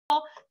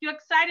you're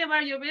excited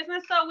about your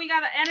business. So we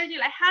got the energy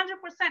like 100%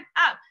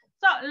 up.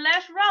 So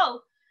let's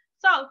roll.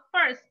 So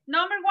first,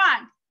 number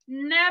one,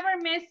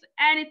 never miss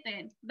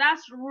anything.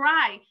 That's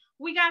right.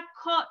 We got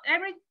called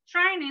every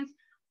trainings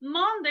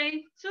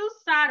Monday to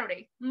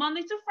Saturday.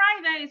 Monday to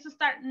Friday is to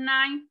start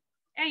 9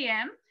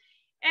 a.m.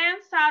 and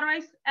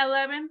Saturdays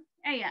 11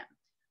 a.m.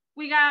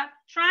 We got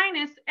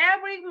trainings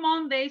every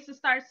Monday to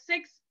start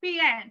 6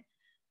 p.m.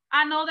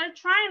 Another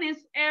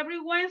trainings every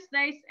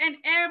Wednesdays and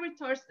every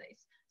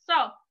Thursdays. So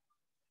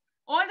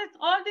all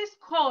this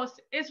course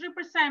is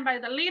represented by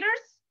the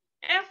leaders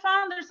and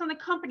founders of the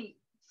company.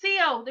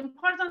 CEO, the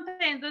important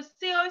thing, the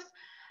CEO is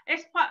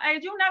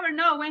you never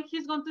know when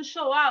he's going to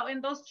show out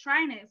in those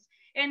trainings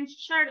and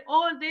share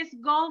all these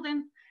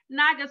golden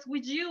nuggets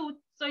with you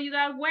so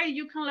that way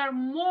you can learn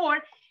more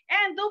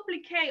and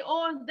duplicate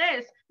all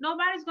this.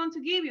 Nobody's going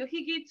to give you.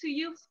 He gives to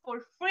you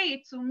for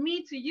free, to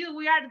me, to you.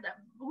 We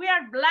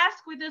are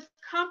blessed with this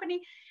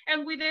company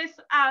and with this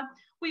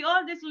with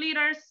all these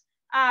leaders,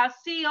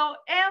 CEO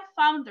and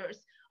founders,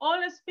 all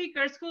the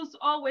speakers who's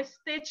always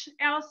teach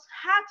us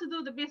how to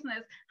do the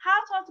business, how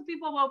to talk to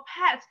people about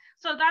pets.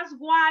 So that's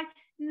why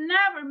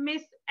never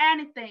miss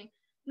anything.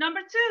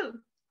 Number two,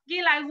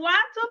 give like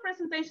 1-2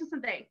 presentations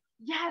a day.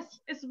 Yes,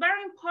 it's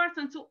very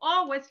important to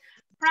always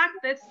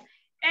practice.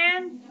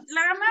 And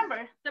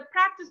remember, the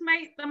practice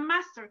makes the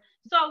master.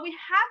 So we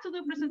have to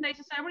do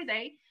presentations every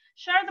day,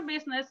 share the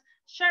business,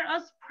 share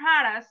us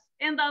products,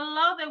 and the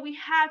love that we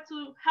have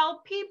to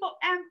help people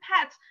and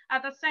pets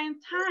at the same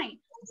time.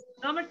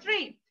 Number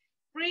three,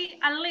 read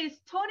at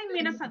least 20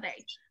 minutes a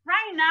day.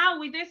 Right now,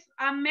 with this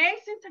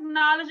amazing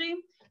technology,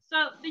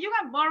 so you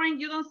get boring,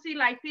 you don't see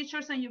like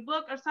pictures in your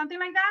book or something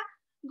like that,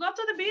 go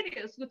to the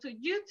videos, go to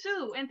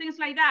YouTube and things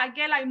like that,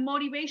 get like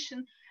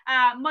motivation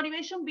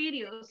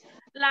videos,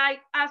 like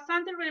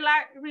something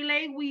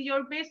relate with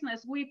your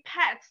business, with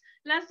pets.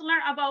 Let's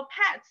learn about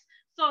pets.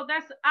 So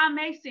that's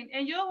amazing.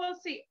 And you will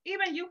see,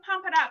 even you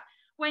pump it up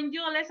when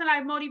you listen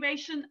like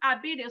motivation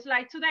videos.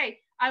 Like today,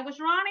 I was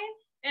running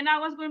and I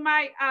was with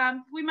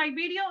my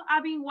video.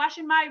 I've been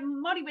watching my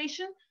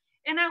motivation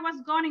and I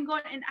was going and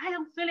going and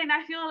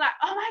I feel like,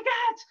 oh my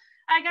God,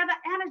 I got the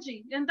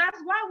energy. And that's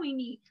what we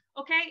need.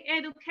 Okay,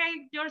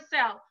 educate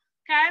yourself.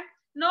 Okay.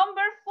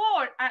 Number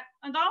four,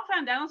 and don't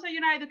offend, I don't say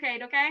you're not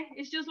educated, okay?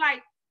 It's just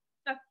like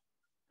the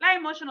like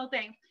emotional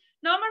thing.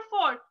 Number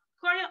four,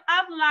 call your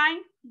outline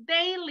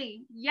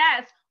daily.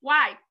 Yes,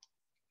 why?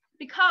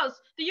 Because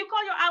do you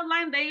call your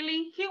outline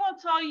daily? He will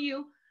tell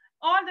you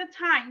all the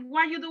time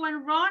what you're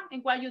doing wrong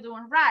and what you're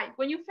doing right.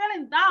 When you're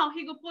feeling down,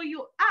 he will pull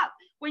you up.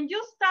 When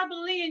you start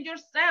believing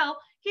yourself,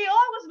 he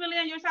always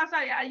believes in yourself. So,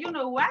 you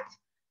know what?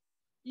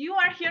 You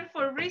are here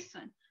for a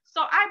reason. So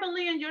I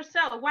believe in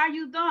yourself. Why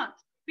you don't?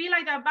 Be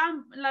like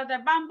the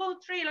bamboo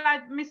tree,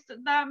 like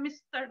Mr.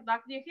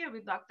 Doctor, you hear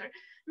me, Doctor?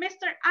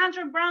 Mr.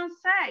 Andrew Brown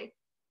say.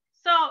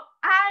 So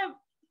I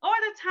all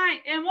the time,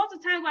 and most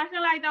of the time when I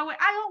feel like that way,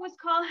 I always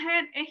call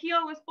him, and he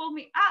always pull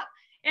me up.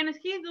 And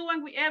he's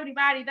doing with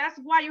everybody. That's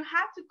why you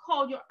have to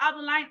call your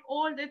outline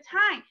all the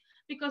time,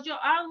 because your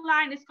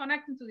outline is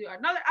connected to your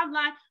another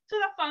outline, to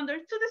the founder,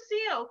 to the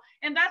CEO,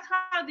 and that's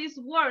how this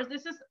works.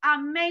 This is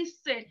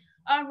amazing.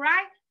 All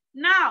right,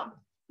 now.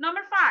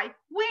 Number five,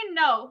 we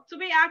know to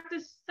be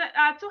active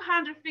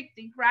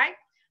 250, right?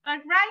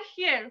 Like right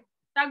here,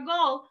 the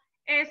goal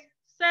is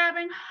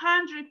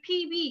 700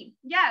 PV.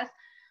 Yes,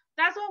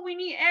 that's what we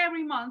need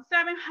every month,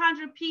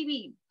 700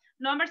 PV.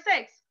 Number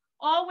six,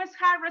 always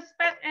have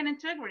respect and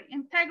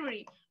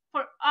integrity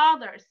for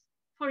others,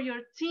 for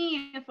your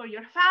team, for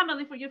your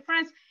family, for your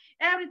friends,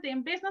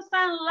 everything, business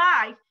and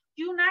life.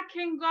 You not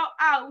can go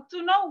out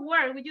to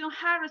nowhere when you don't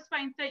have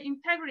respect and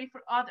integrity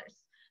for others.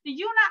 Do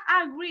you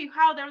not agree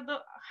how the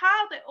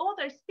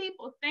others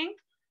people think?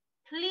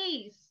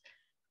 Please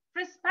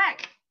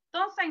respect.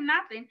 Don't say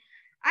nothing.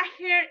 I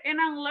hear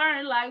and I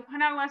learned like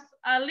when I was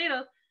a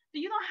little, do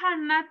you don't have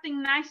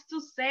nothing nice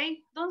to say?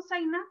 Don't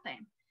say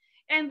nothing.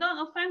 And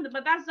don't offend them,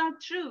 but that's not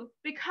true.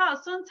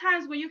 Because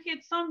sometimes when you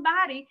hit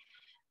somebody,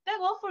 they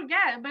will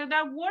forget. But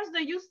the words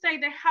that you say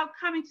that have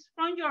coming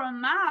from your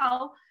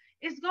mouth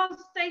is going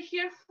to stay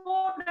here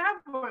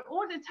forever.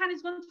 All the time.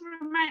 It's going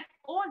to remain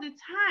all the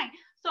time.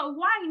 So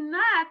why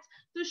not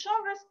to show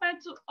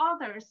respect to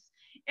others?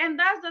 And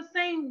that's the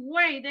same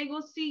way they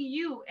will see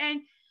you.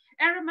 And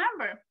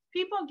remember,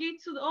 people give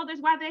to the others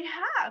what they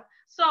have.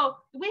 So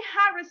we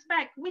have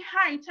respect. We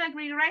have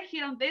integrity right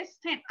here on this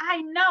thing.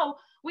 I know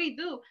we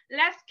do.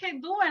 Let's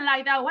keep doing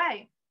like that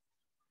way.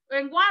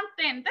 And one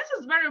thing, this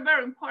is very,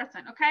 very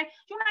important, okay?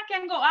 You not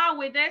can go out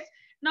with this.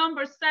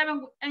 Number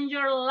 7 in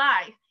your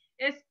life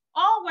is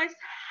always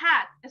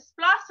had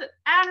explosive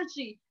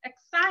energy,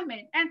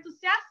 excitement,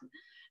 enthusiasm.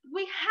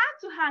 We have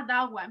to have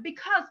that one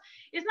because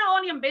it's not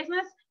only in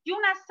business.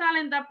 You're not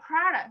selling the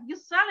product. You're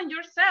selling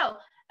yourself.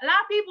 A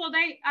lot of people,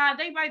 they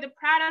buy the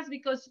products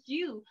because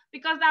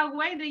that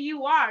way that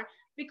you are,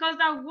 because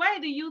that way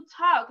that you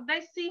talk,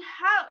 they see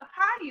how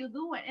you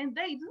do it and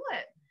they do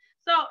it.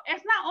 So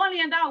it's not only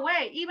in that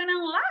way, even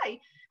in life,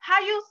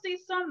 how you see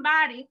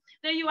somebody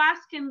that you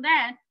asking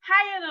them,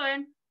 how you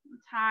doing?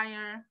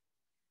 tired,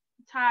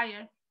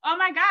 tired. Oh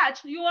my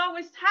gosh, you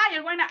always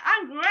tired. When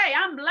I'm great,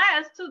 I'm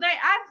blessed. Today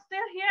I'm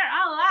still here,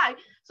 I'm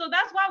alive. So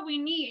that's what we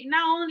need,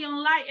 not only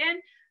online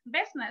in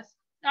business.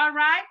 All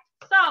right.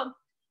 So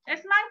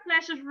it's my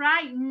pleasure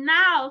right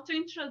now to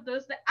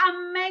introduce the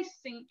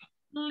amazing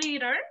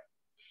leader,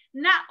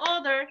 not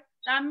other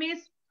than Miss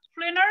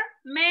Flietner.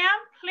 Ma'am,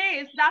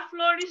 please, that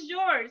floor is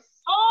yours.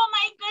 Oh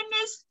my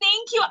goodness,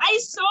 thank you. I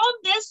so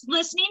miss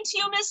listening to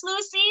you, Miss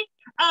Lucy.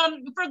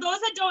 For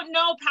those that don't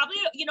know, probably,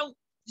 you know,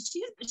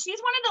 she's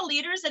one of the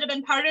leaders that have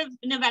been part of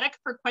Novetic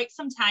for quite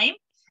some time.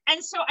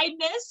 And so I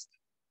miss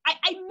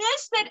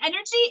that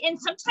energy. And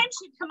sometimes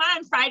she'd come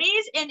on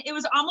Fridays and it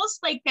was almost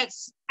like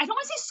that's, I don't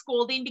want to say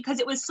scolding because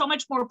it was so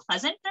much more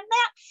pleasant than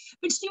that,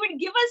 but she would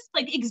give us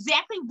like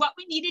exactly what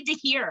we needed to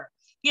hear,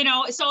 you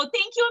know? So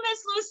thank you,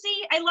 Miss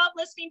Lucy. I love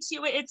listening to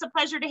you. It's a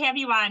pleasure to have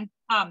you on.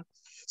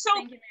 So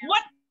you,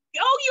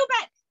 you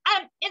bet.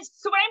 And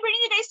so what I'm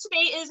bringing you guys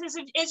today is,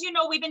 as you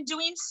know, we've been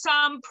doing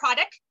some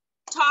product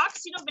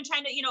talks, you know, been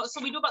trying to, you know,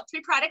 so we do about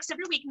 3 products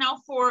every week now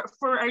for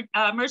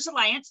our Merged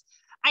Alliance.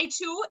 I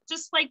too,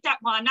 just like that,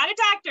 well, I'm not a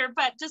doctor,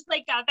 but just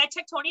like Vet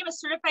Tech Tony, I'm a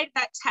certified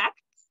vet tech.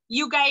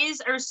 You guys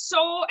are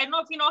so, I don't know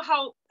if you know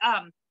how,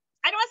 I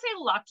don't want to say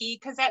lucky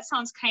because that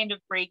sounds kind of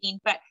bragging,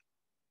 but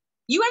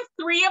you have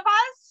 3 of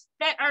us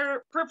that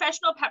are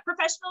professional pet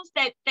professionals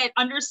that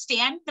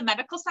understand the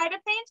medical side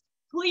of things.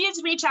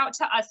 Please reach out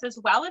to us as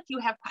well if you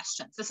have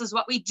questions. This is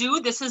what we do.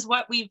 This is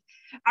what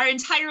our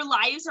entire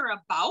lives are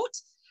about.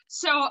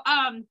 So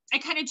I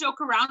kind of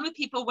joke around with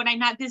people when I'm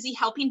not busy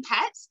helping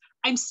pets,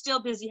 I'm still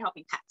busy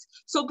helping pets.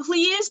 So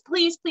please,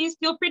 please, please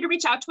feel free to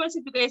reach out to us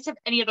if you guys have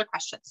any other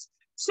questions.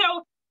 So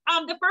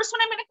the first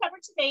one I'm going to cover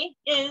today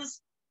is,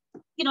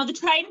 you know, the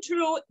tried and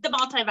true, the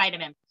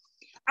multivitamin.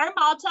 Our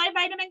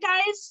multivitamin,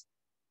 guys,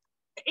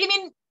 I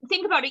mean,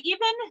 think about it.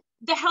 Even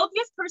the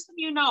healthiest person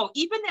you know,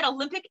 even that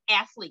Olympic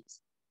athlete,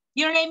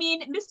 you know what I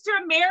mean?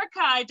 Mr.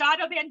 America,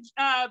 Dada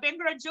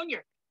Bangura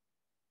Jr.,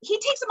 he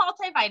takes a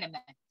multivitamin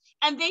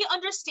and they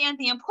understand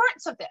the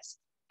importance of this.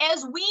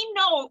 As we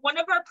know, one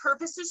of our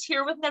purposes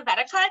here with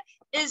Novetica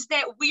is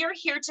that we are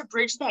here to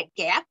bridge that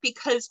gap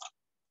because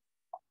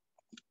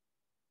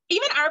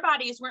even our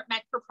bodies weren't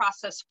meant for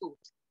processed food,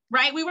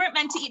 right? We weren't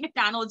meant to eat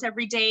McDonald's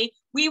every day.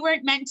 We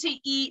weren't meant to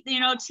eat, you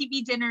know,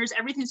 TV dinners.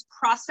 Everything's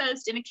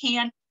processed in a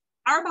can.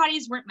 Our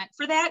bodies weren't meant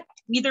for that.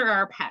 Neither are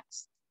our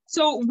pets.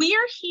 So we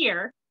are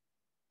here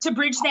to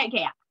bridge that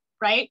gap,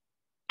 right?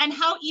 And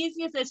how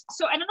easy is this?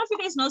 So I don't know if you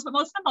guys know, but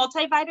most of the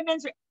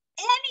multivitamins or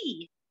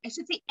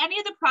any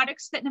of the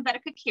products that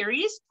Novetica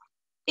carries,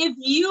 if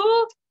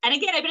you, and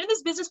again, I've been in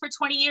this business for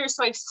 20 years,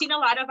 so I've seen a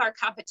lot of our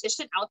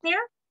competition out there.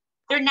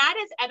 They're not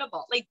as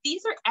edible. Like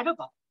these are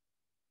edible.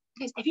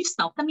 Guys, have you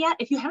smelled them yet?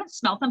 If you haven't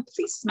smelled them,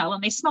 please smell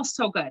them. They smell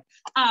so good.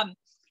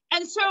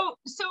 And so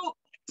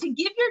to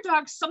give your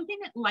dog something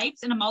it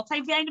likes in a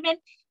multivitamin,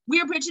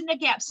 we are bridging the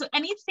gap. So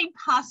anything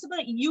possible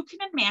that you can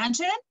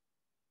imagine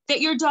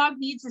that your dog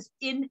needs is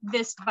in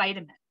this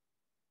vitamin,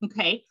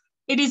 okay?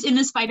 It is in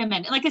this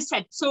vitamin. And like I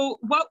said, so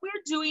what we're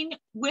doing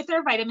with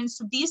our vitamins,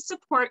 so these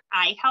support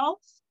eye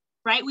health,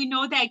 right? We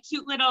know that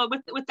cute little,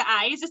 with the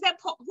eyes, is that,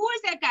 who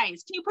is that,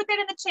 guys? Can you put that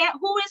in the chat?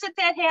 Who is it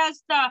that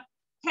has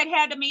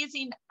had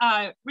amazing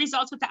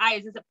results with the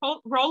eyes? Is it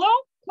Rolo?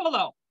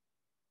 Polo?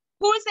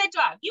 Who is that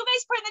dog? You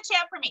guys put in the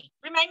chat for me.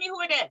 Remind me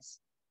who it is.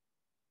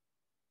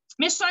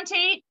 Miss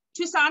Shantae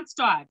Toussaint's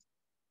dog.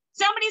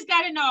 Somebody's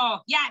got to know.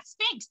 Yeah,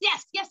 Sphinx.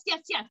 Yes.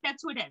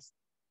 That's who it is.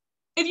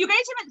 If you guys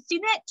haven't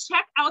seen that,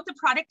 check out the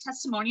product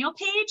testimonial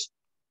page.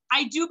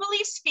 I do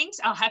believe Sphinx,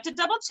 I'll have to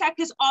double check,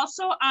 is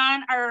also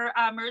on our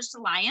Merged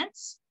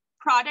Alliance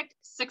product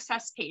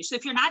success page. So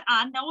if you're not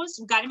on those,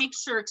 you've got to make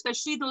sure,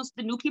 especially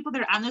the new people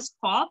that are on this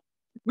call,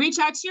 reach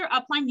out to your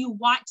upline. You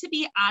want to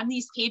be on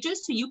these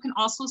pages so you can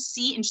also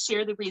see and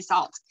share the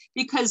results,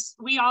 because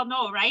we all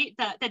know, right,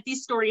 that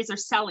these stories are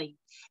selling,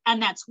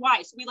 and that's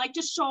why. So we like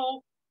to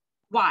show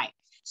why.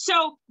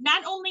 So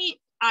not only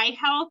eye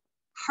health,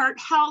 heart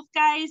health,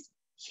 guys,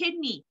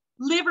 kidney,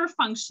 liver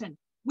function.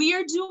 We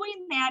are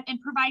doing that and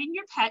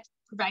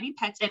providing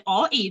pets at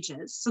all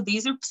ages. So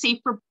these are safe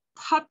for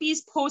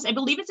puppies, I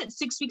believe it's at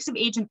 6 weeks of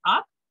age and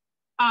up.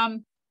 I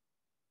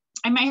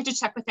might have to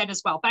check with that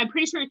as well, but I'm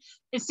pretty sure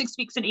it's 6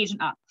 weeks of age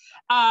and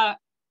up.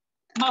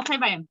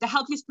 Multivitamin, the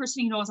healthiest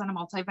person you know is on a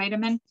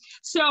multivitamin.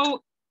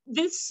 So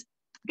this,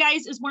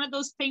 guys, is one of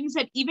those things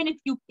that even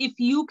if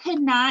you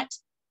cannot,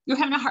 you're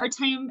having a hard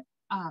time,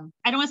 I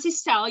don't want to say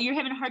sell, you're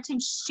having a hard time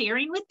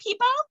sharing with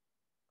people,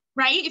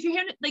 right? If you're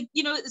having, like,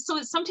 you know,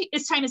 so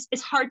sometimes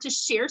it's hard to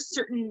share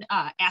certain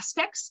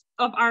aspects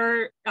of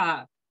our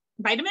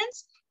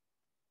vitamins.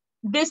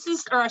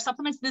 Or our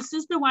supplements, this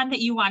is the one that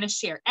you want to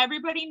share.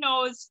 Everybody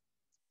knows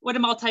what a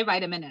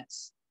multivitamin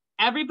is.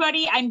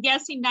 Everybody, I'm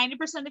guessing 90%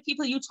 of the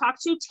people you talk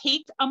to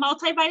take a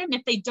multivitamin.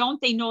 If they don't,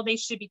 they know they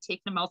should be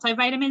taking a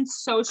multivitamin.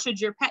 So should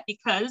your pet,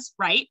 because,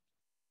 right,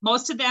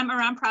 most of them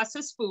are on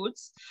processed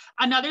foods.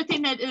 Another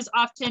thing that is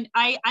often,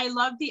 I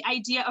love the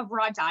idea of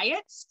raw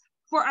diets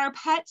for our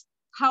pets.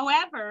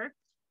 However,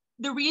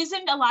 the reason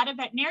a lot of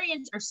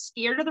veterinarians are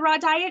scared of the raw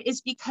diet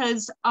is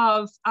because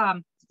of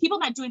people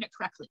not doing it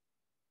correctly.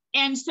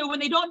 And so when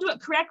they don't do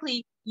it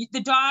correctly, the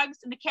dogs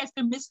and the cats,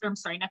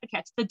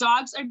 the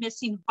dogs are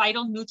missing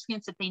vital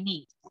nutrients that they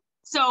need.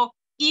 So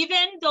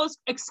even those,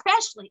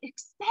 especially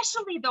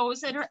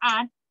those that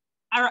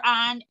are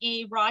on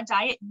a raw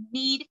diet,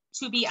 need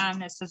to be on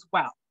this as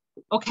well.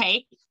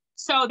 Okay.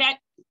 So that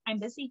I'm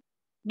busy.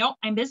 Nope,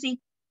 I'm busy.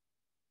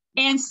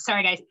 And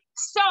sorry guys.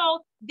 So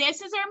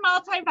this is our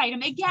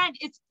multivitamin. Again,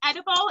 it's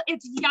edible,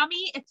 it's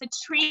yummy, it's a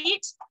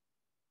treat.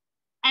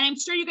 And I'm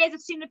sure you guys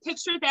have seen the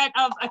picture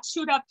of a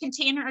chewed up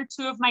container or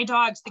two of my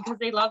dogs, because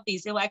they love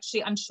these. They'll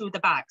actually unchew the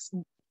box.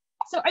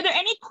 So are there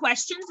any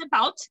questions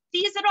about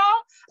these at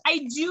all?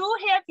 I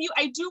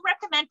do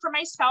recommend for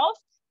myself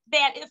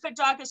that if a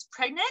dog is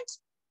pregnant,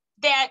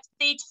 that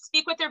they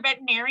speak with their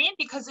veterinarian,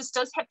 because this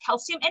does have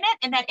calcium in it,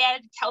 and that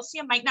added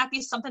calcium might not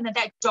be something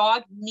that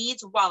dog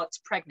needs while it's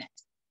pregnant,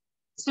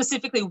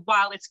 specifically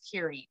while it's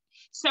carrying.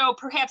 So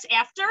perhaps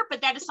after,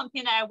 but that is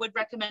something that I would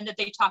recommend that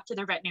they talk to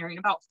their veterinarian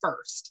about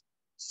first.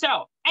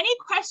 So any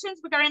questions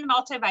regarding the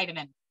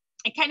multivitamin?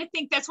 I kind of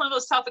think that's one of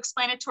those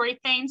self-explanatory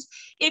things.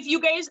 If you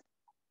guys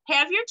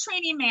have your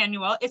training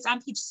manual, it's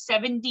on page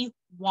 71.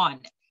 I'm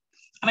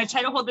going to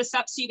try to hold this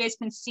up so you guys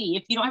can see.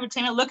 If you don't have a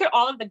training, look at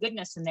all of the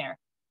goodness in there.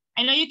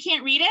 I know you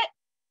can't read it.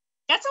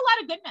 That's a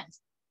lot of goodness.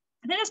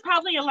 And then it's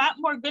probably a lot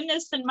more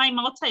goodness than my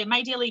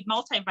daily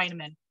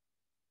multivitamin.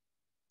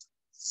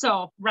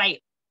 So,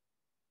 right.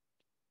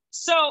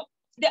 So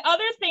the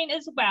other thing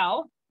as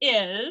well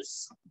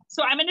is,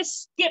 so I'm going to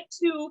skip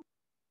to,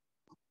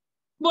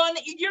 well,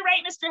 you're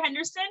right, Mr.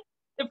 Henderson.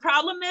 The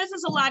problem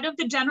is a lot of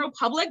the general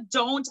public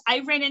don't. I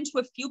ran into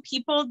a few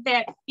people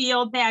that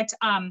feel that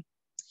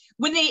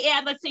when they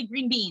add, let's say,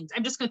 green beans,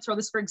 I'm just going to throw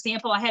this for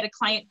example. I had a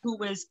client who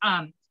was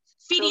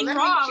feeding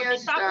raw, what they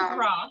thought was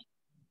raw.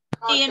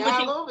 And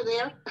over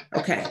there.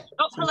 Okay.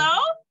 Oh, hello?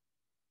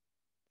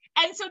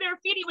 And so they were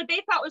feeding what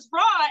they thought was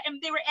raw,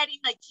 and they were adding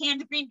like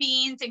canned green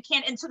beans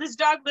and so this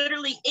dog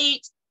literally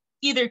ate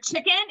either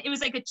chicken, it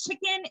was like a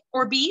chicken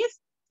or beef,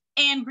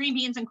 and green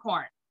beans and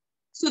corn.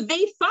 So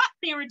they thought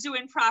they were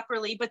doing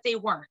properly, but they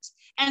weren't.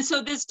 And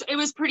so it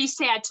was pretty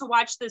sad to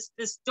watch this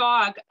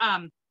dog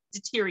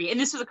deteriorate. And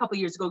this was a couple of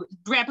years ago,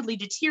 rapidly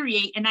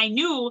deteriorate. And I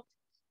knew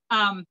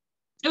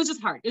it was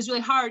just hard. It was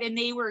really hard. And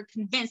they were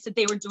convinced that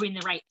they were doing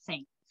the right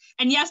thing.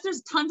 And yes,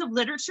 there's tons of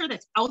literature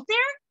that's out there,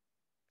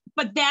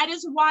 but that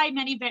is why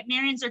many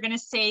veterinarians are going to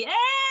say,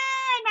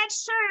 I'm not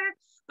sure,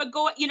 but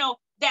go,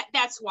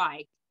 that's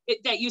why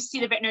that you see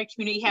the veterinary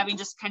community having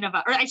just kind of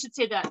or I should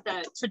say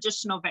the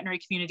traditional veterinary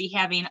community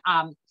having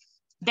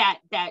that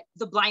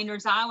the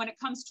blinders on when it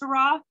comes to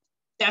raw.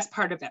 That's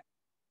part of it.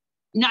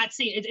 Not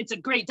saying it's a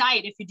great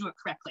diet if you do it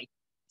correctly.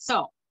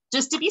 So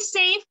just to be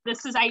safe,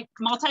 this is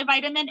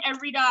multivitamin,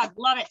 every dog,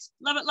 love it,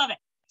 love it, love it.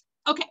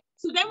 Okay,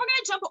 so then we're going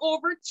to jump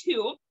over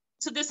to,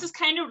 so this is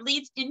kind of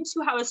leads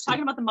into how I was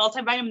talking about the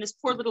multivitamin, this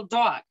poor little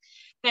dog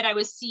that I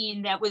was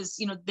seeing that was,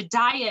 the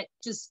diet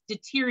just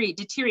deteriorate.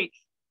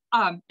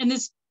 And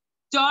this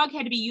dog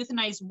had to be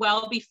euthanized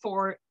well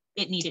before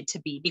it needed to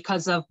be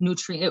because of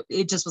nutrient.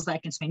 It just was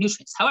lacking so many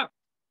nutrients. However,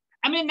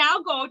 I'm going to now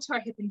go to our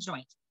hip and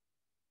joint.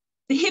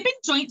 The hip and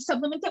joint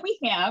supplement that we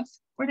have,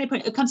 where did I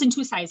put it? It comes in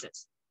 2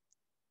 sizes.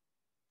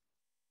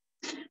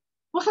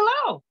 Well,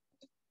 hello.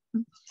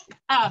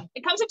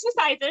 It comes in 2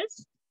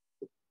 sizes.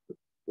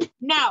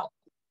 Now,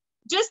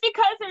 just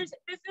because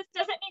this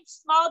doesn't mean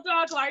small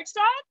dog, large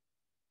dog.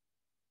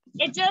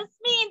 It just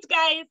means,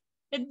 guys,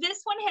 that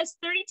this one has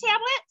 30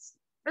 tablets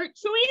or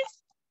chewies.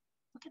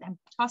 Look at them,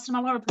 tossing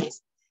them all over the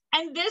place.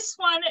 And this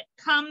one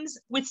comes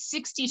with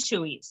 60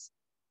 chewies.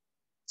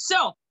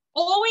 So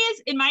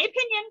always, in my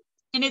opinion,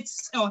 and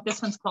it's,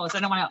 this one's closed. I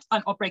don't want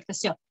to break the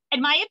seal.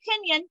 In my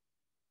opinion,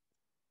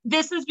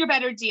 this is your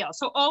better deal.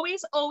 So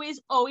always, always,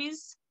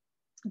 always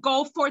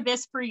go for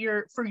this for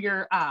your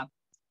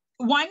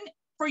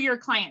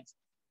clients.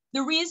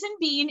 The reason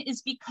being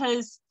is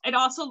because it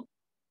also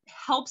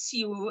helps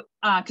you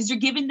because you're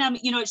giving them,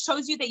 it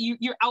shows you that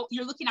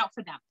you're looking out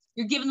for them.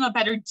 You're giving them a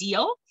better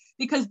deal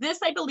because this,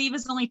 I believe,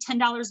 is only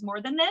 $10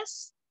 more than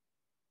this,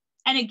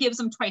 and it gives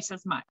them twice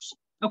as much.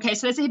 Okay,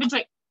 so that's a hip and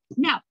joint.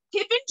 Now,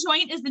 hip and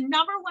joint is the #1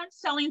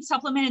 selling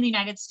supplement in the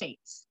United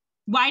States.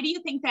 Why do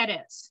you think that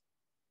is?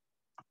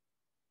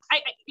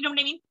 You know what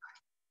I mean?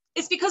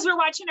 It's because we're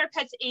watching our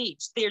pets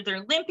age. They're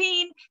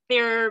limping.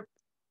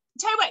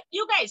 Tell you what,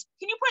 you guys,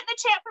 can you put in the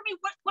chat for me,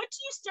 what do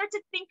you start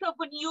to think of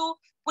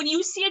when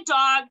you see a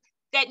dog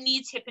that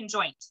needs hip and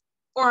joint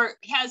or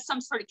has some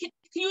sort of, can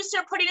you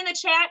start putting in the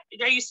chat?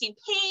 Are you seeing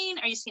pain?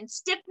 Are you seeing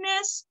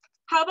stiffness?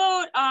 How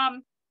about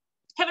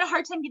having a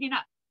hard time getting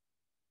up,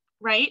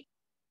 right?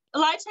 A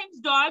lot of times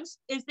dogs,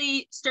 as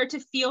they start to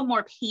feel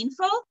more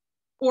painful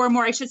or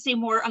more, I should say,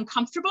 more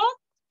uncomfortable,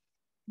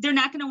 they're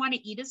not going to want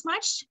to eat as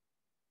much.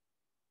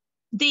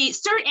 They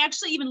start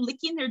actually even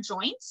licking their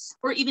joints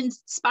or even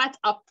spots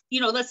up,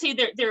 let's say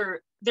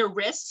their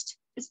wrist,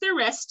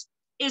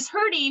 is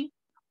hurting,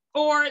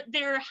 or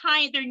their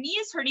knee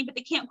is hurting, but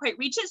they can't quite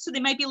reach it. So they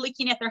might be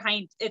licking at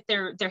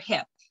their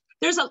hip.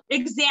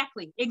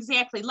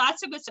 Exactly.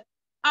 Lots of good stuff.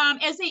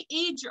 As they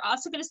age, you're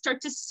also going to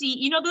start to see,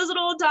 you know, those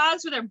little old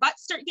dogs where their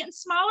butts start getting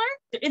smaller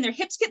and their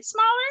hips get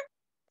smaller.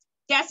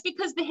 That's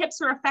because the hips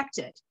are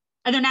affected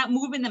and they're not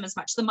moving them as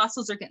much. The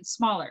muscles are getting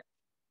smaller.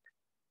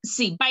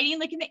 See, biting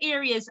like in the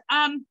areas,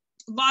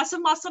 loss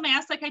of muscle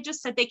mass, like I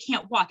just said, they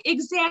can't walk.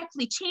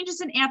 Exactly. Changes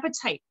in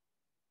appetite.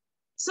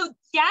 So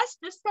yes,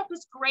 this stuff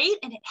is great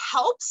and it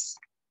helps.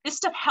 This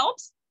stuff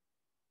helps.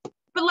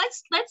 But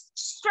let's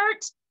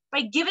start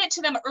by giving it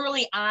to them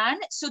early on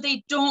so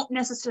they don't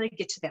necessarily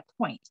get to that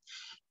point.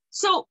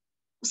 So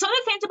some of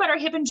the things about our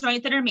hip and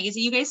joint that are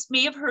amazing, you guys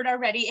may have heard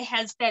already, it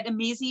has that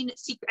amazing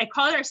secret, I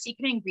call it our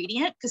secret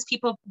ingredient because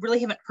people really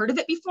haven't heard of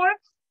it before.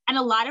 And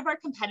a lot of our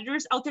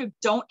competitors out there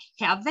don't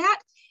have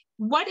that.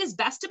 What is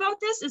best about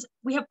this is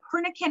we have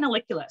perna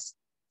canaliculus.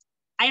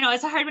 I know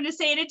it's a hard one to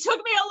say, and it took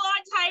me a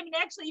long time and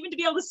actually even to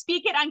be able to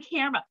speak it on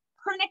camera.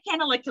 Perna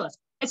canaliculus.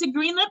 It's a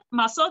green lip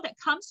muscle that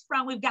comes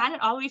from, we've gotten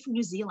it all the way from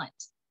New Zealand.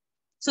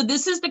 So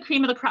this is the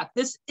cream of the crop.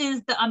 This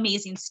is the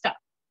amazing stuff.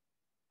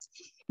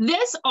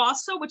 This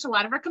also, which a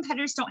lot of our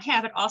competitors don't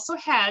have, it also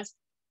has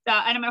the,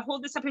 and I'm going to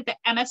hold this up here, the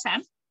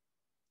MSM,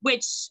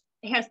 which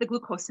has the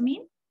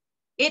glucosamine.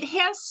 It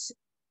has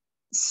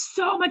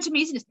so much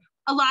amazingness.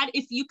 A lot,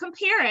 if you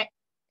compare it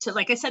to,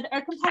 like I said,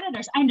 our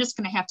competitors, I'm not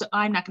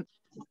going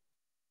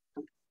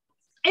to,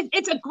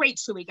 it's a great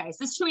chewy, guys.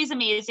 This chewy is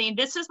amazing.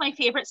 This is my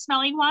favorite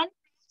smelling one.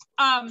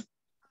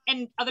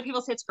 And other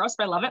people say it's gross,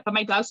 but I love it. But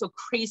my dogs go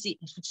crazy.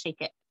 I should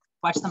shake it.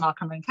 Watch them all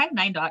come running. I have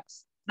 9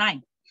 dogs,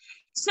 9.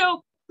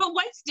 So, but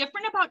what's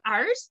different about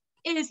ours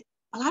is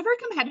a lot of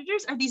our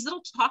competitors are these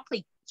little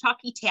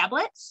chalky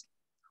tablets,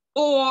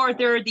 or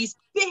they're these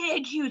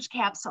big, huge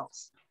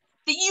capsules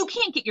that you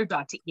can't get your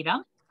dog to eat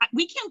them.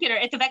 We can't get her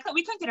at the vet club.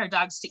 We couldn't get our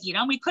dogs to eat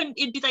them. We couldn't.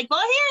 It'd be like,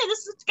 well, here, this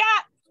is what you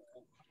got.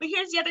 But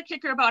here's the other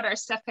kicker about our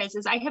stuff, guys,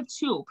 is I have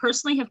 2,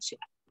 personally have 2,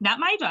 not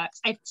my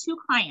dogs. I have 2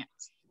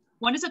 clients.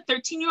 One is a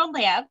 13-year-old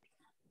lab.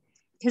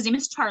 His name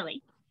is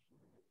Charlie.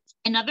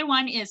 Another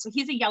one is, so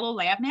he's a yellow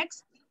lab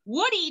mix.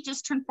 Woody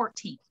just turned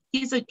 14.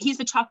 He's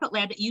a chocolate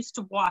lab that used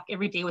to walk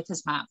every day with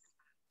his mom.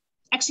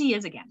 Actually, he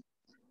is again.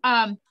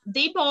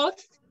 They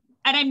both,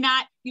 and I'm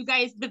not, you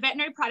guys, the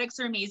veterinary products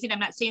are amazing. I'm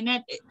not saying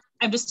that.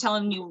 I'm just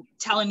telling you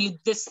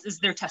this is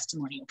their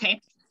testimony,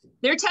 okay?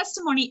 Their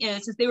testimony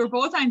is they were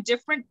both on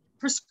different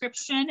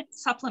prescription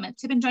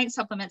supplements, hip and joint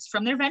supplements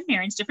from their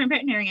veterinarians, different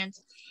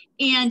veterinarians.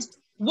 And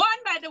one,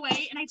 by the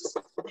way, and I just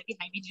put it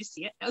behind me, did you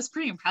see it? That was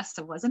pretty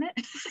impressive, wasn't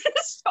it?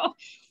 So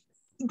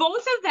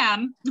both of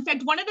them, in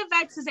fact, one of the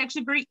vets is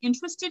actually very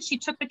interested. She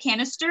took the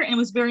canister and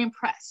was very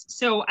impressed.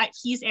 So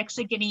he's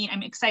actually getting,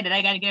 I'm excited.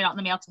 I got to get it out in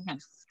the mail to him,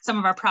 some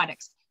of our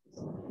products.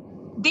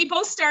 They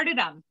both started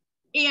them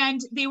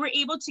and they were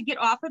able to get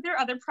off of their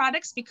other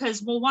products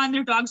because, well, one,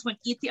 their dogs wouldn't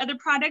eat the other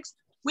products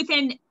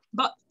within,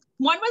 but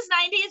one was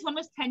 9 days, one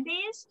was 10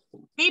 days.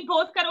 They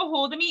both got a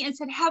hold of me and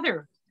said,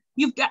 Heather,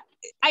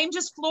 I'm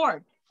just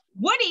floored.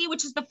 Woody,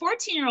 which is the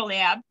 14-year-old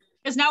lab,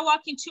 is now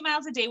walking 2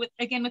 miles a day with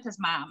his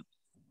mom.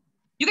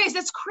 You guys,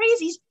 that's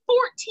crazy. He's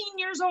 14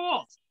 years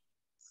old.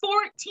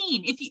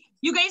 14. If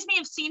you guys may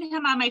have seen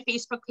him on my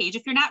Facebook page.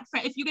 If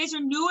you guys are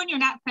new and you're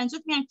not friends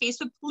with me on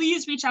Facebook,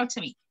 please reach out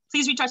to me.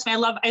 Please reach out to me.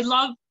 I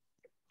love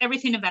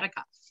everything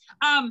Avetica.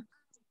 And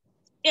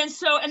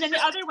then the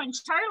other one,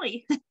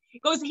 Charlie,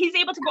 he's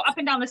able to go up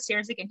and down the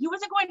stairs again. He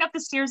wasn't going up the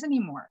stairs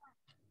anymore.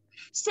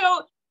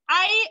 So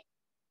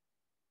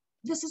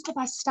this is the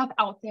best stuff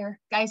out there,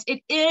 guys.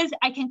 It is.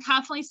 I can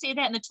confidently say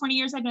that in the 20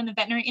 years I've been in the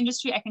veterinary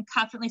industry, I can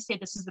confidently say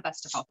this is the best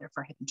stuff out there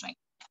for hip and joint.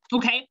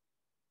 Okay.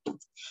 The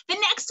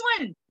next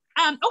one.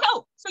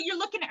 So you're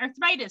looking at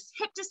arthritis,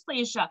 hip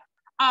dysplasia,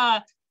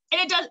 and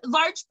it does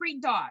large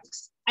breed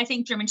dogs. I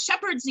think German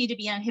Shepherds need to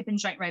be on hip and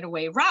joint right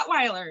away.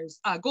 Rottweilers,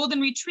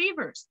 golden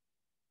retrievers,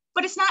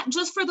 but it's not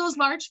just for those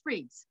large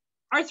breeds.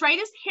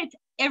 Arthritis hits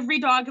every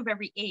dog of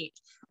every age.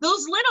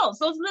 Those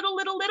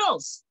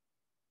littles.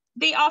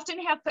 They often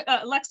have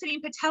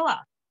luxating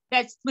patella.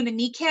 That's when the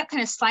kneecap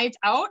kind of slides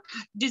out.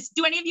 Do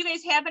any of you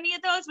guys have any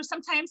of those where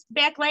sometimes the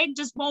back leg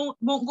just won't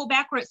go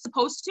back where it's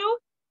supposed to?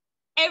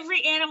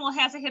 Every animal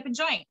has a hip and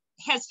joint,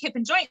 has hip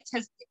and joints.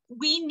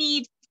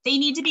 They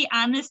need to be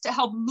on this to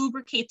help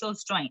lubricate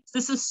those joints.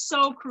 This is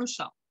so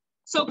crucial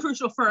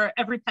for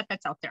every pet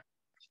that's out there.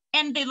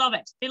 And they love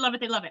it. They love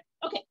it.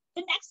 Okay,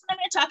 the next one I'm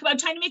going to talk about, I'm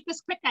trying to make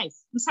this quick,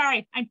 guys. I'm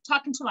sorry, I'm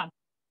talking too long.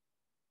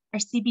 Our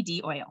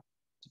CBD oil.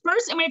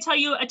 First, I'm going to tell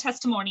you a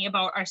testimony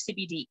about our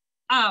CBD.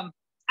 I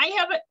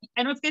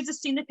don't know if you guys have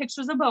seen the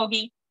pictures of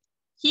Bogey.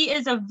 He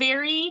is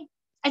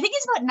I think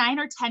he's about 9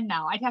 or 10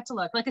 now. I'd have to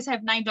look. Like I said, I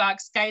have 9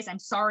 dogs, guys. I'm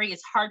sorry.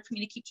 It's hard for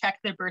me to keep track of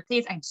their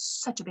birthdays. I'm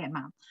such a bad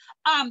mom.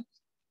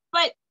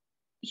 But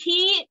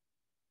he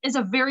is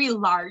a very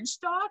large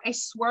dog. I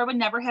swear I would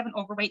never have an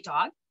overweight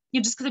dog.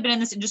 Just because I've been in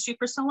this industry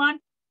for so long.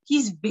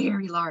 He's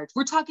very large.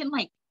 We're talking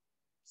like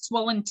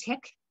swollen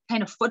tick,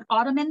 kind of foot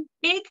ottoman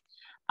big.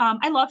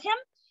 I love him,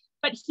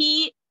 but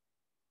he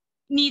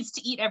needs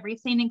to eat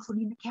everything,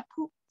 including the cat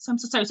poop. So I'm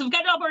so sorry. So we've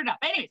got it all boarded up.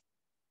 Anyways,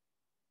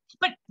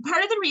 But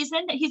part of the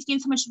reason that he's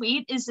gained so much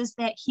weight is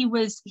that he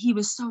was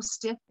so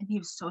stiff and he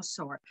was so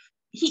sore.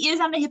 He is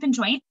on the hip and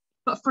joint,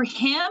 but for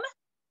him,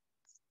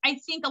 I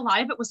think a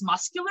lot of it was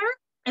muscular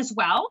as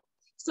well.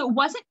 So it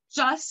wasn't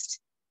just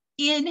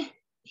in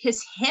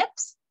his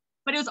hips,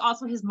 but it was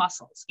also his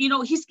muscles. You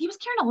know, he was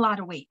carrying a lot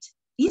of weight.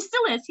 He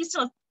still is.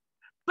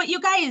 But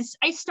you guys,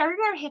 I started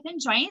our hip and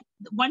joint,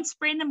 one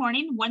spray in the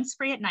morning, one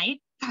spray at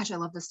night. Gosh, I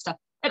love this stuff.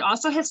 It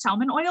also has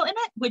salmon oil in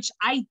it, which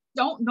I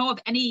don't know of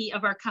any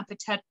of our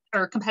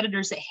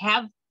competitors that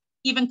have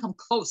even come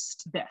close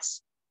to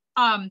this.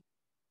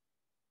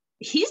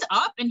 He's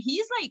up and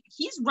he's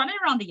running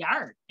around the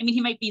yard. I mean,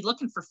 he might be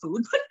looking for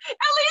food, but at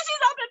least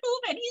he's up and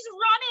moving. He's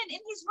running and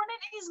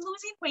he's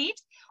losing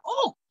weight.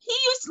 Oh, he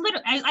used to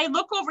literally, I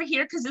look over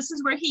here because this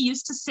is where he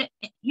used to sit.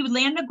 He would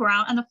lay on the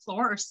ground on the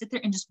floor or sit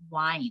there and just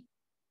whine.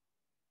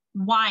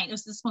 It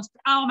was this most,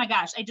 oh my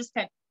gosh, I just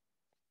got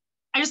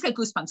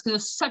goosebumps because it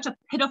was such a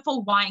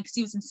pitiful whine because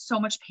he was in so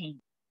much pain.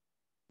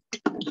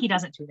 He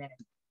doesn't do that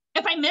anymore.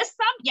 If I miss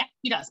some, yeah,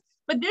 he does.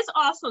 But this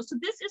also, so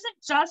this isn't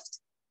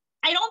just,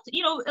 I don't,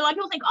 you know, a lot of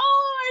people think,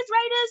 oh,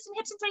 arthritis and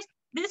hips and thighs.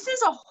 This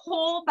is a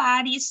whole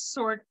body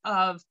sort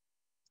of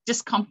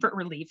discomfort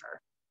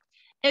reliever.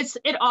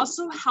 It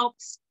also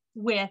helps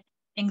with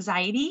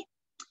anxiety.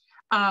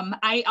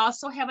 I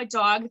also have a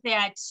dog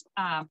that,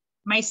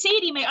 my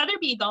Sadie, my other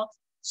beagle,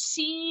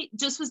 she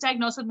just was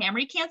diagnosed with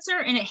mammary cancer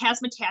and it has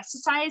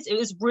metastasized. It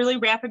was really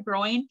rapid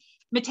growing,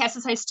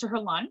 metastasized to her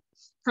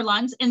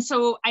lungs. And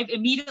so I've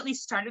immediately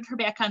started her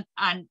back on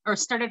the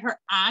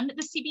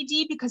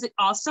CBD because it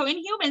also in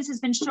humans has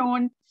been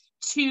shown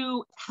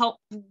to help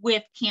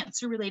with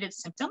cancer related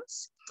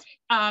symptoms.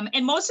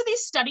 And most of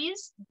these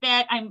studies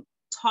that I'm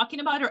talking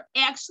about are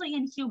actually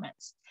in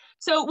humans.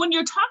 So when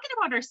you're talking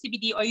about our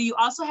CBD oil, you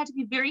also have to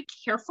be very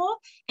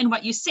careful in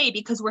what you say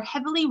because we're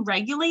heavily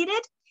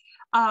regulated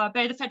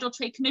by the Federal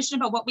Trade Commission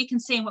about what we can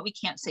say and what we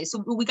can't say.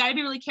 So we got to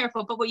be really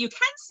careful. But what you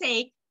can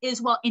say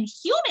is, well, in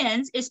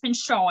humans, it's been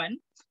shown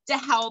to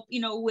help,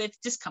 you know, with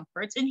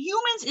discomforts. In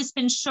humans, it's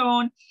been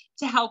shown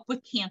to help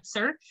with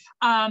cancer,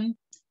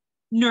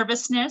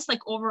 nervousness, like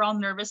overall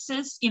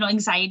nervousness, you know,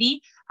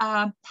 anxiety,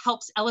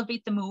 helps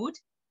elevate the mood.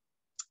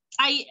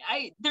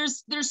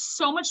 There's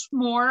so much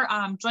more,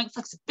 joint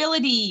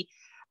flexibility,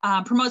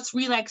 promotes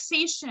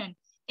relaxation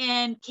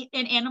and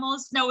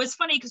animals. Now it's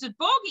funny because with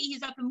Bogey,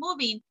 he's up and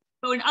moving.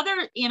 But in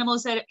other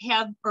animals that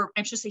have, or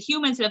I should say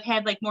humans that have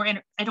had like more,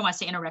 I don't want to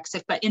say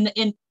anorexic, but in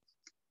the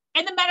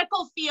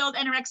medical field,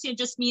 anorexia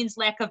just means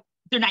they're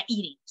not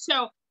eating.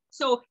 So,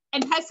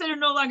 and pets that are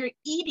no longer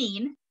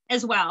eating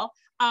as well,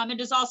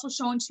 it is also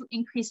shown to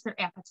increase their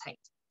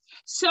appetite.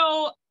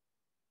 So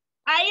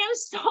I am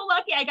so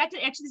lucky. I got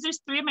to actually,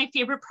 there's 3 of my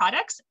favorite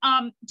products.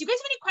 Do you guys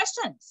have any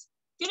questions?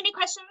 Do you have any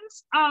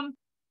questions?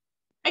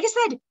 Like I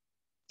said,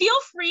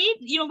 feel free,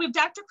 you know, we have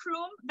Dr.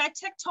 Kroom, Vet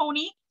Tech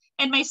Tony,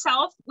 and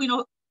myself, you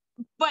know,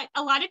 but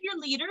a lot of your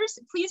leaders,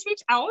 please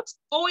reach out,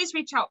 always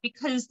reach out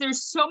because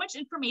there's so much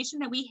information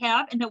that we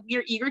have and that we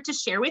are eager to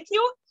share with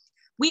you.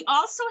 We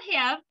also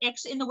have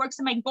actually in the works,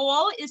 and my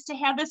goal is to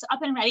have this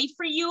up and ready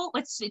for you.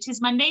 It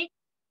is Monday.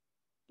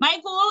 My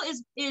goal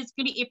is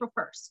going to be April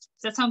 1st. Does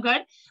that sound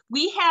good?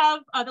 We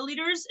have the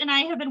leaders and I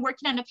have been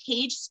working on a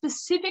page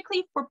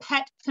specifically for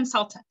pet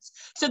consultants.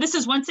 So this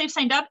is once they've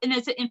signed up and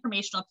it's an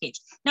informational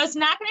page. Now it's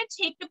not going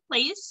to take the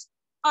place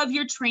of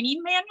your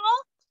training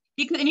manual.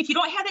 And if you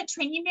don't have that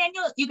training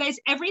manual, you guys,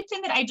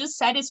 everything that I just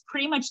said is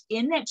pretty much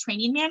in that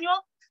training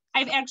manual.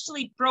 I've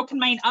actually broken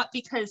mine up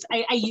because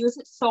I use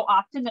it so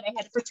often that I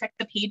had to protect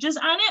the pages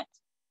on it.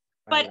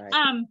 But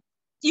right.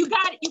 You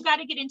got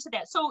to get into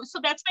that. So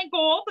that's my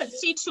goal, but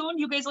stay tuned.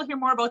 You guys will hear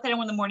more about that in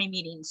one of the morning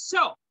meetings.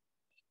 So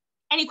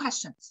any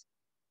questions?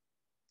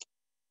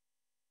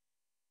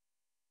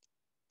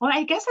 Well,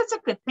 I guess that's a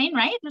good thing,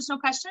 right? There's no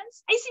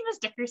questions. I see Ms.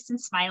 Dickerson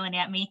smiling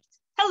at me.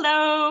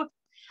 Hello.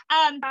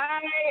 I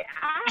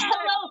have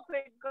a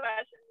quick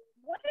question.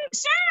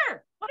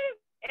 Sure. What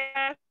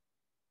if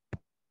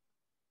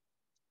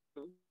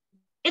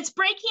it's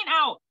breaking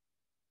out?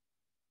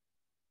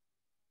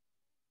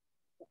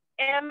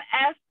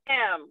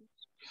 MSM.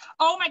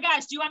 Oh my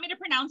gosh, do you want me to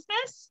pronounce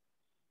this?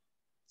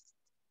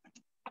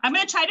 I'm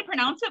going to try to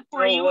pronounce it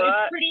for you.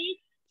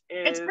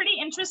 It's pretty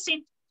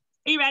interesting.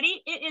 Are you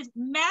ready? It is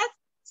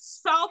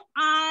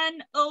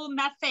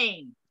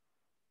methsulfonylmethane.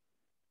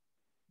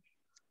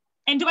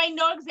 And do I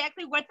know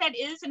exactly what that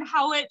is and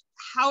how it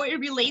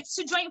relates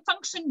to joint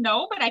function?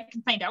 No, but I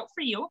can find out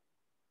for you.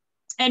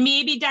 And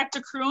maybe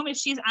Dr. Kroom, if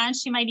she's on,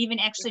 she might even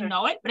actually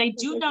know it. But I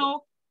do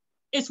know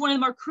it's one of the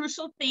more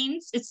crucial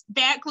things. It's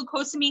that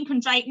glucosamine,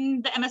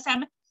 chondroitin, the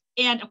MSM,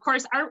 and of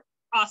course our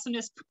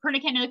awesomeness,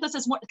 pernicant nucleus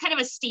is kind of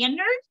a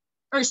standard,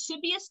 or should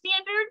be a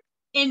standard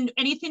in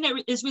anything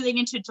that is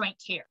relating to joint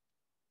care.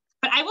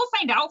 But I will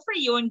find out for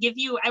you and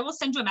I will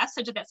send you a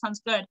message if that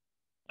sounds good.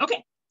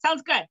 Okay,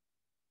 sounds good.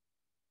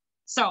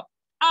 So,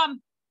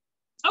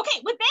 okay,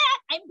 with that,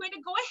 I'm going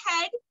to go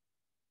ahead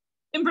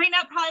and bring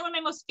up probably one of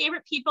my most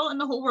favorite people in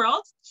the whole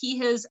world. He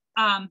has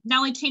not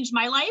only changed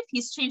my life,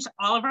 he's changed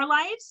all of our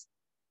lives.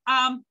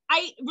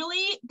 I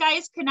really,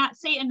 guys, cannot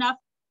say enough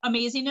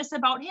amazingness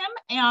about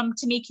him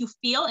to make you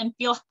feel how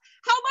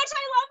much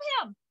I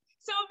love him.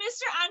 So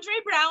Mr. Andre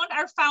Brown,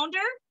 our founder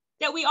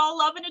that we all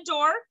love and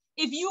adore,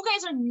 if you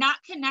guys are not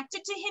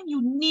connected to him,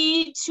 you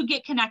need to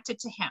get connected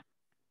to him.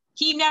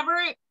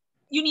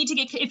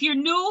 If you're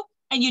new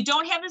and you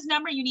don't have his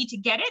number, you need to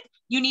get it.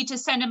 You need to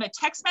send him a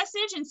text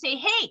message and say,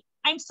 hey,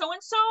 I'm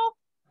so-and-so,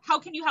 how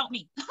can you help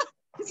me?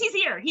 Because he's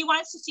here. He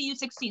wants to see you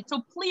succeed.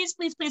 So please,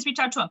 please, please reach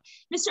out to him.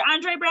 Mr.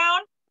 Andre Brown,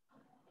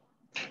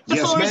 the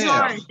floor is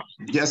yours.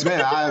 Yes,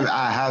 ma'am.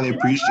 I highly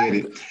appreciate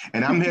it.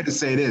 And I'm here to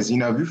say this, if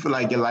you feel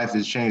like your life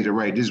has changed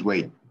already, just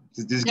wait.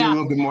 Just give a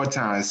little bit more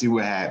time and see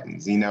what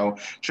happens.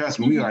 Trust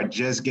me, we are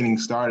just getting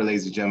started,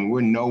 ladies and gentlemen.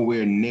 We're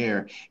nowhere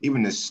near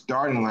even the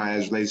starting line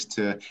as relates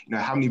to,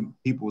 how many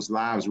people's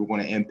lives we're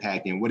going to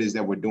impact and what is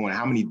that we're doing,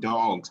 how many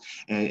dogs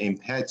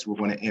and pets we're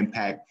going to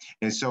impact.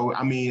 And so,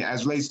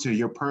 as relates to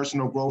your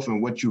personal growth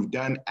and what you've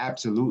done,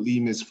 absolutely,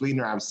 Ms.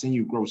 Flietner, I've seen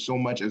you grow so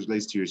much as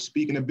relates to your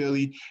speaking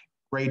ability.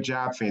 Great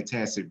job,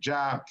 fantastic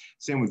job.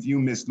 Same with you,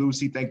 Miss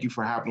Lucy. Thank you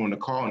for hopping on the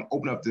call and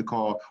open up the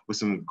call with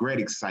some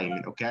great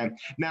excitement, okay?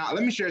 Now,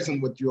 let me share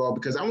something with you all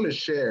because I want to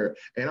share,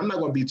 and I'm not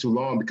going to be too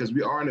long because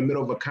we are in the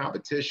middle of a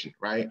competition,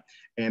 right?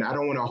 And I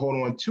don't want to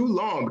hold on too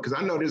long because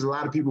I know there's a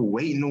lot of people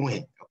waiting to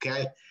win,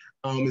 okay?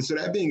 And so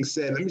that being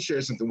said, let me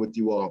share something with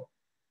you all.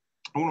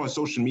 I went on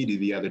social media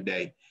the other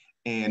day,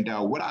 and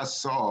what I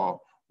saw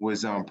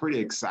was pretty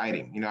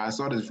exciting. I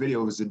saw this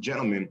video. It was a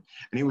gentleman,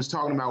 and he was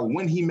talking about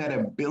when he met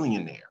a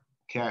billionaire.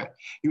 Okay.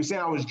 He was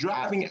saying, I was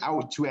driving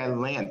out to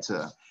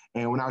Atlanta.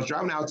 And when I was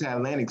driving out to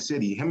Atlantic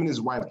City, him and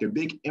his wife, they're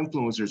big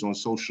influencers on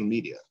social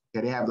media.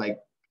 Okay. They have like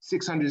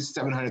 600,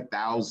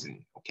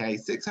 700,000. Okay.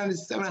 600,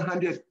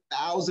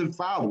 700,000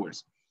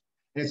 followers.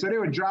 And so they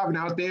were driving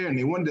out there and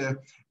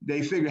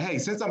they figured, hey,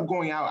 since I'm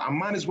going out, I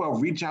might as well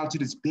reach out to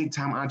this big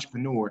time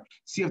entrepreneur,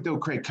 see if they'll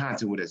create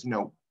content with us.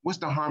 What's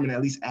the harm in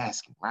at least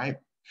asking, right?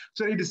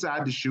 So they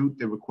decided to shoot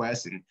the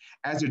request. And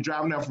as they're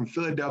driving out from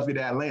Philadelphia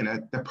to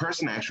Atlanta, the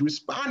person actually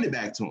responded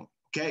back to him.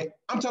 Okay.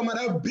 I'm talking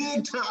about a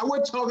big time.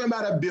 We're talking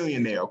about a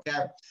billionaire. Okay.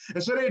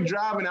 And so they're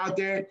driving out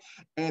there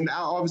and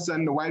all of a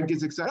sudden the wife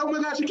gets excited. Oh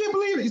my gosh, you can't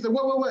believe it. He said,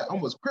 what?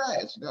 Almost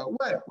crashed.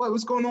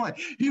 What's going on?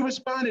 They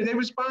responded.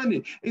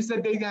 They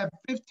said they got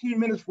 15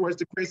 minutes for us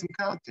to create some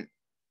content.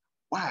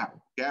 Wow.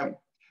 Yeah.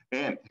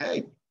 And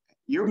hey,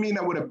 you're meeting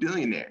up with a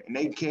billionaire and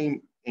they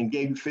came and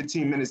gave you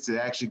 15 minutes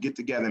to actually get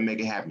together and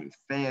make it happen.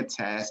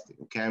 Fantastic,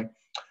 okay?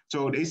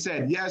 So they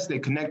said yes, they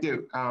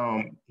connected,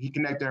 he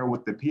connected her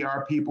with the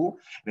PR people,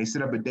 and they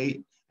set up a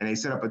date, and they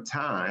set up a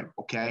time,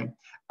 okay?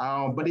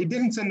 But they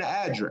didn't send the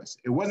address.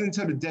 It wasn't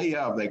until the day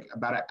of, like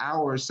about an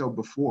hour or so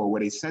before,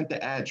 where they sent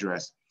the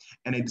address,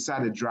 and they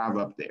decided to drive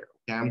up there,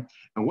 okay?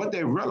 And what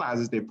they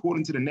realized is they pulled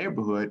into the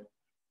neighborhood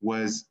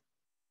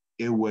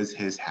it was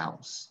his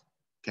house,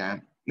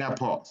 okay? Now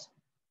pause.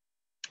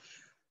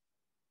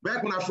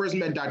 Back when I first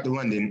met Dr.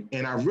 London,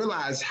 and I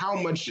realized how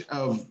much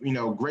of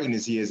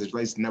greatness he is as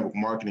relates to network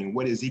marketing,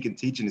 what is he can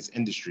teach in this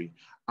industry.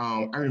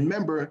 I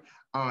remember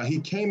he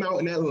came out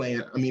in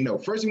Atlanta.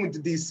 First he went to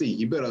DC.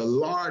 He built a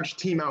large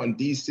team out in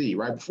DC,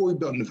 right? Before he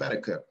built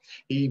Nevada.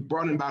 He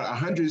brought in about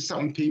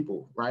 100-something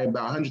people, right?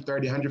 About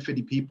 130,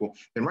 150 people.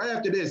 Then right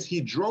after this,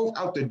 he drove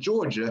out to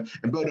Georgia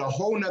and built a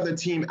whole nother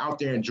team out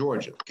there in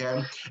Georgia,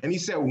 okay? And he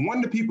said one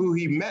of the people who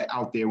he met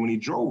out there when he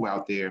drove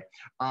out there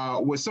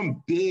was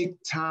some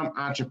big time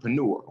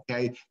entrepreneur,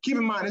 okay? Keep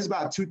in mind, it's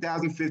about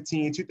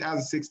 2015,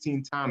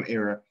 2016 time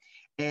era.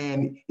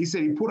 And he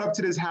said he pulled up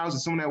to this house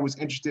with someone that was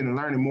interested in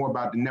learning more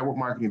about the network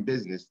marketing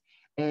business.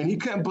 And he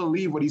couldn't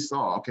believe what he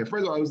saw. Okay,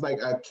 first of all, it was like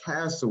a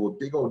castle with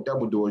big old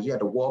double doors. You had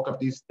to walk up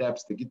these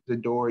steps to get to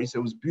the door. He said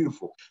it was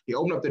beautiful. He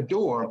opened up the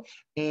door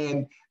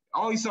and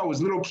all he saw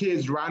was little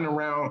kids riding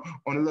around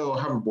on the little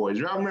hoverboards.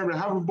 Y'all remember the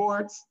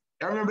hoverboards?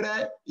 Y'all remember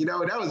that?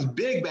 That was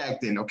big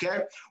back then,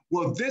 okay?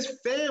 Well, this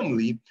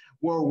family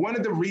were one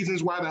of the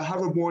reasons why the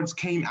hoverboards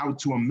came out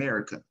to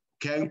America.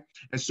 Okay,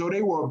 and so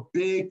they were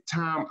big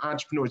time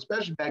entrepreneurs,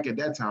 especially back at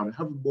that time. The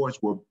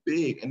hoverboards were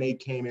big and they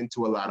came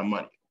into a lot of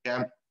money.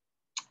 Okay,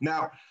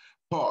 now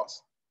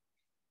pause.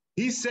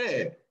 He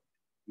said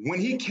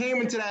when he came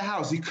into that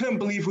house, he couldn't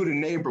believe who the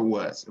neighbor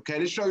was. Okay,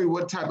 to show you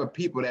what type of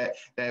people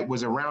that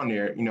was around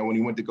there. When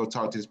he went to go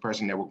talk to this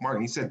person in network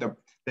marketing, he said the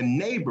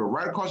neighbor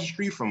right across the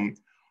street from him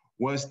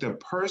was the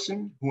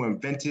person who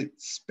invented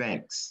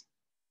Spanx.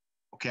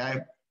 Okay,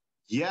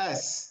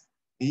 yes.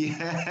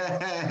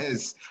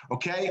 Yes,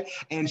 okay?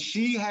 And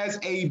she has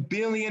a $1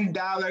 billion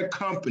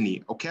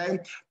company, okay?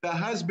 The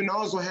husband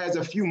also has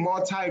a few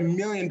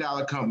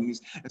multi-million-dollar companies.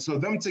 And so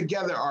them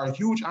together are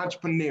huge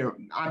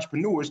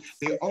entrepreneurs.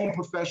 They own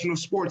professional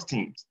sports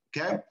teams,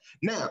 okay?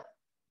 Now,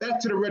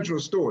 back to the original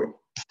story.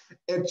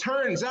 It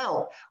turns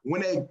out when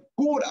they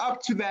pulled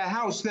up to that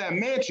house, that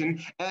mansion,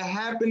 it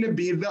happened to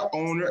be the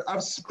owner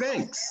of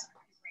Spanx,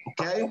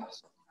 okay?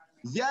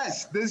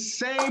 Yes, the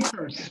same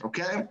person,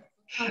 okay?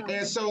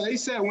 And so they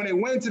said when they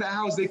went into the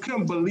house, they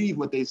couldn't believe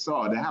what they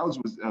saw. The house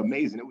was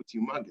amazing. It was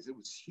humongous. It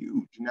was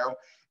huge, you know.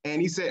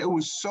 And he said it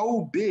was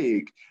so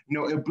big, you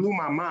know, it blew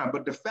my mind.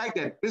 But the fact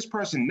that this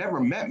person never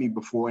met me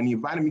before and he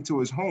invited me to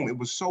his home, it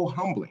was so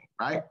humbling,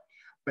 right?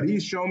 But he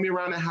showed me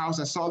around the house.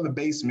 I saw the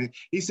basement.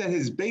 He said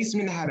his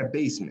basement had a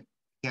basement.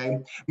 Okay,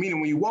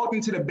 meaning when you walked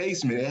into the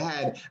basement, it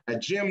had a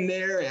gym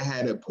there, it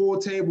had a pool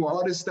table,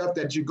 all this stuff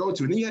that you go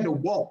to. Then you had to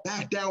walk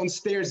back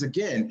downstairs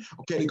again,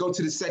 okay, to go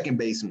to the second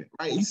basement,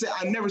 right? He said,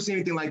 I've never seen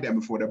anything like that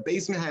before. The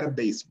basement had a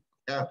basement.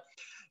 Yeah.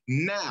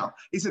 Now,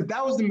 he said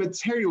that was the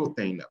material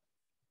thing,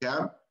 though.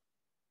 Yeah.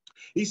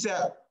 He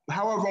said,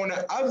 however, on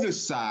the other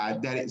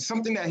side, that it's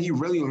something that he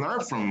really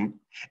learned from him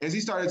is he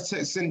started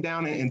sitting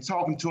down and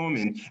talking to him,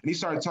 and he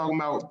started talking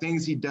about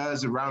things he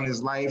does around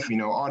his life, you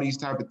know, all these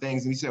type of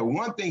things. And he said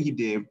one thing he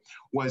did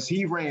was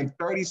he ran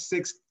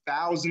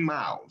 36,000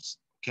 miles,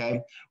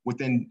 okay,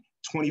 within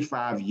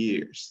 25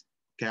 years,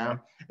 okay?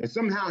 And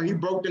somehow he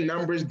broke the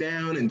numbers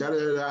down and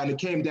and it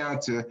came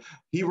down to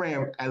he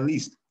ran at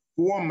least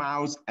 4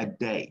 miles a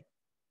day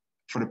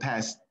for the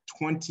past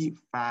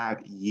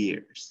 25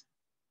 years,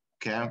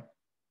 okay?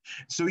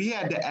 So he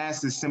had to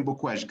ask this simple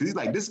question because he's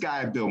like, this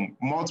guy built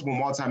multiple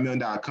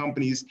multi-million-dollar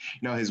companies.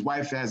 You know, his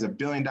wife has a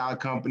billion-dollar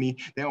company.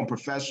 They own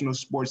professional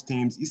sports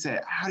teams. He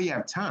said, how do you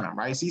have time,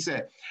 right? So he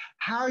said,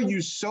 how are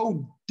you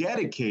so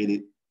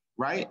dedicated,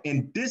 right,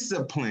 and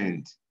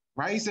disciplined,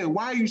 right? He said,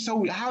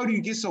 how do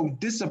you get so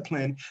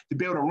disciplined to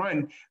be able to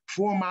run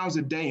 4 miles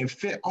a day and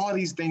fit all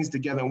these things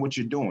together in what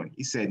you're doing?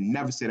 He said,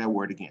 never say that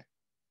word again.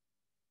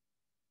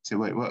 I said,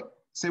 wait, what?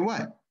 Say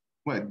what?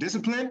 What,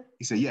 discipline?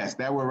 He said, yes,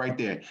 that word right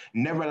there.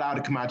 Never allowed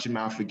to come out your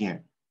mouth again.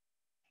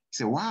 He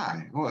said,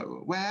 why?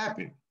 What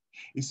happened?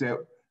 He said,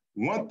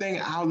 one thing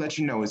I'll let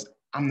you know is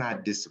I'm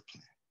not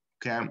disciplined,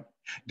 okay?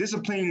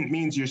 Discipline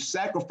means you're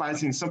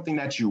sacrificing something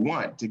that you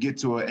want to get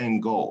to an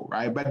end goal,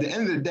 right? But at the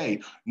end of the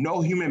day,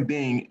 no human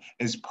being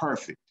is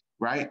perfect,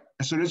 right?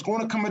 And so there's going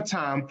to come a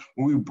time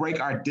when we break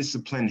our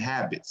discipline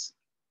habits,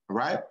 all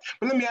right?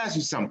 But let me ask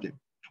you something.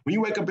 When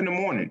you wake up in the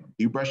morning,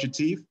 do you brush your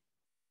teeth?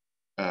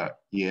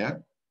 Yeah.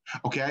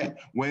 Okay,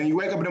 when you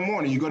wake up in the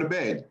morning, you go to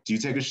bed. Do you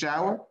take a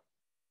shower?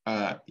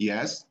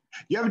 Yes.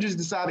 You ever just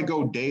decide to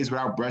go days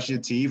without brushing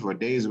your teeth or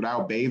days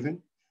without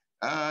bathing?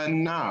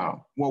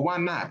 No. Well, why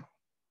not?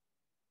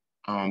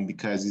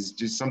 Because it's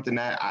just something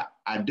that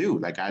I do.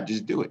 Like, I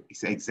just do it. He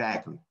said,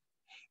 exactly.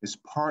 It's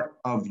part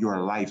of your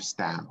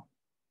lifestyle.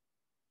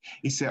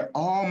 He said,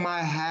 all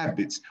my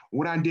habits,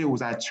 what I did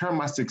was I turned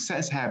my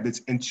success habits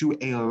into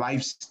a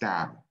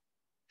lifestyle.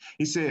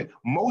 He said,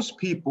 most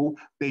people,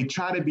 they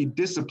try to be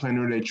disciplined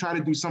or they try to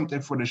do something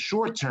for the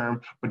short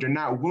term, but they're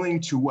not willing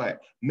to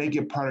what? Make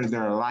it part of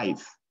their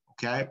life,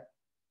 okay?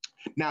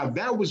 Now,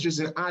 that was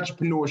just an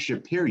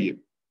entrepreneurship period.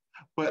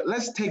 But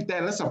let's take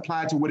that, let's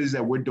apply it to what it is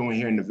that we're doing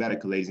here in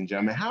Novetica, ladies and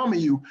gentlemen. How many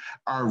of you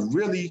are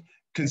really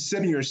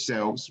considering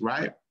yourselves,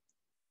 right,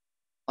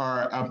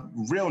 are a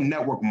real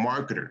network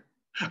marketer,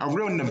 a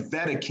real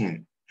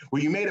Novetican,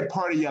 where you made it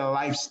part of your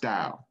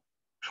lifestyle?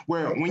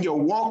 Where when you're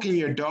walking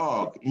your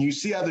dog and you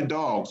see other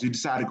dogs, you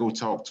decide to go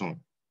talk to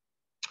them.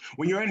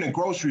 When you're in the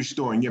grocery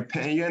store and you're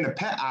in the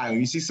pet aisle and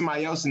you see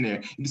somebody else in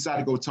there, you decide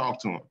to go talk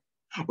to them.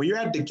 When you're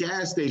at the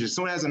gas station,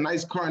 someone has a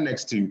nice car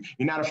next to you,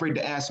 you're not afraid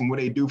to ask them what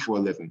they do for a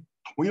living.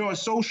 When you're on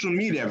social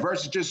media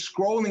versus just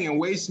scrolling and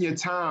wasting your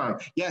time,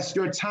 yes,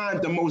 your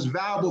time, the most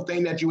valuable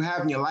thing that you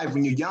have in your life.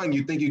 When you're young,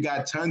 you think you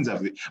got tons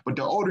of it. But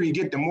the older you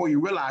get, the more you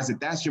realize that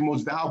that's your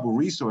most valuable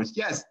resource.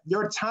 Yes,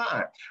 your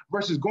time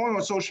versus going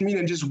on social media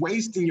and just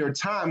wasting your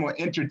time on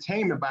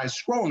entertainment by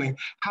scrolling.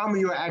 How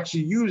many are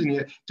actually using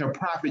it to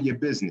profit your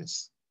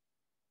business?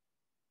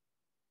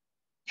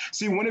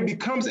 See, when it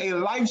becomes a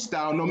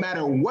lifestyle, no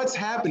matter what's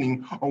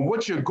happening or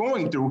what you're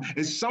going through,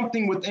 it's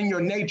something within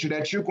your nature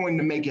that you're going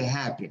to make it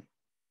happen.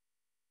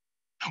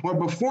 Or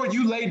before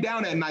you lay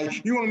down at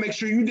night, you want to make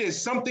sure you did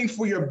something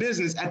for your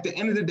business at the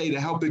end of the day to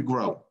help it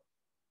grow.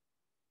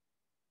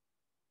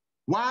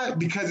 Why?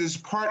 Because it's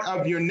part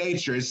of your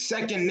nature. It's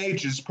second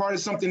nature. It's part of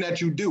something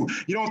that you do.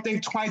 You don't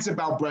think twice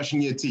about brushing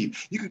your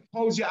teeth. You can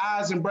close your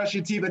eyes and brush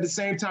your teeth at the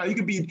same time. You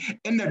could be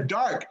in the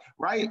dark,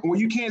 right? Where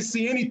you can't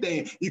see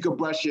anything, you could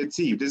brush your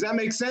teeth. Does that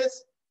make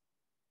sense?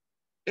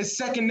 It's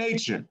second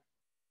nature.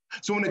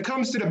 So when it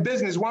comes to the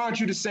business, why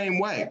aren't you the same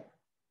way?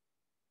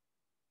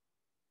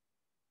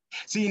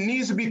 See, it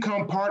needs to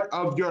become part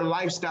of your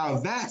lifestyle.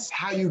 That's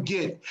how you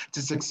get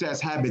to success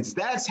habits.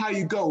 That's how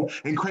you go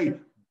and create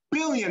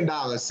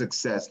billion-dollar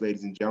success,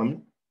 ladies and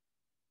gentlemen.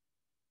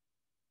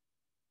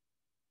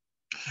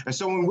 And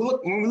so when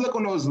we look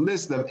on those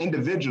lists of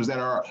individuals that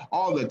are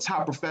all the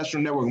top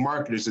professional network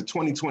marketers of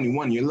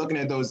 2021, you're looking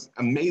at those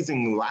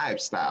amazing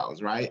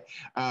lifestyles, right?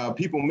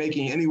 People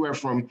making anywhere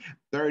from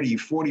 $30,000,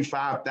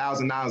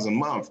 $45,000 a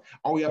month,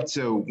 all the way up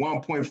to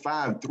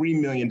 $1.5,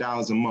 $3 million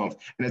a month.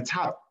 And the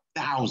top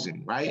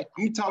 1,000, right?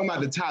 I'm talking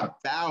about the top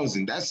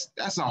 1,000. That's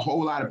a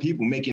whole lot of people making